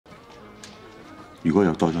如果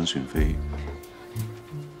有多張船飛，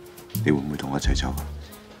你會唔會同我一齊走啊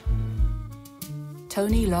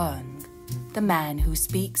 ？Tony Leung, the man who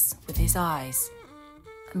speaks with his eyes.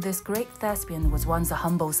 This great thespian was once a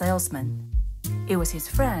humble salesman. It was his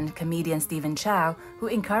friend, comedian Stephen Chow, who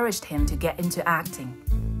encouraged him to get into acting.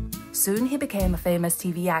 Soon he became a famous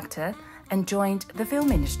TV actor and joined the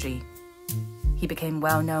film industry. He became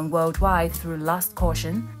well known worldwide through Lust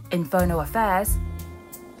Caution, Infernal Affairs,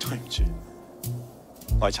 對唔住，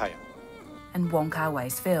我係差人 and Wong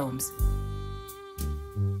Kar-wai's films.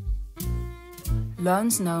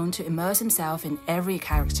 Leung's known to immerse himself in every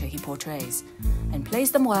character he portrays and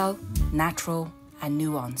plays them well, natural and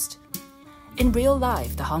nuanced. In real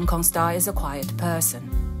life, the Hong Kong star is a quiet person.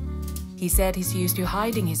 He said he's used to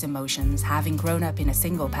hiding his emotions, having grown up in a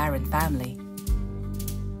single-parent family.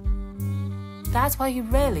 That's why he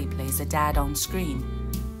rarely plays a dad on screen.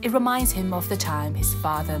 It reminds him of the time his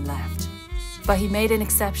father left. But he made an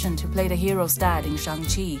exception to play the hero's dad in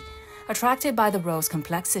Shang-Chi, attracted by the role's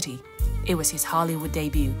complexity. It was his Hollywood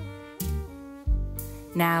debut.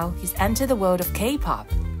 Now he's entered the world of K-pop,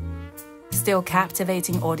 still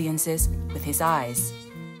captivating audiences with his eyes.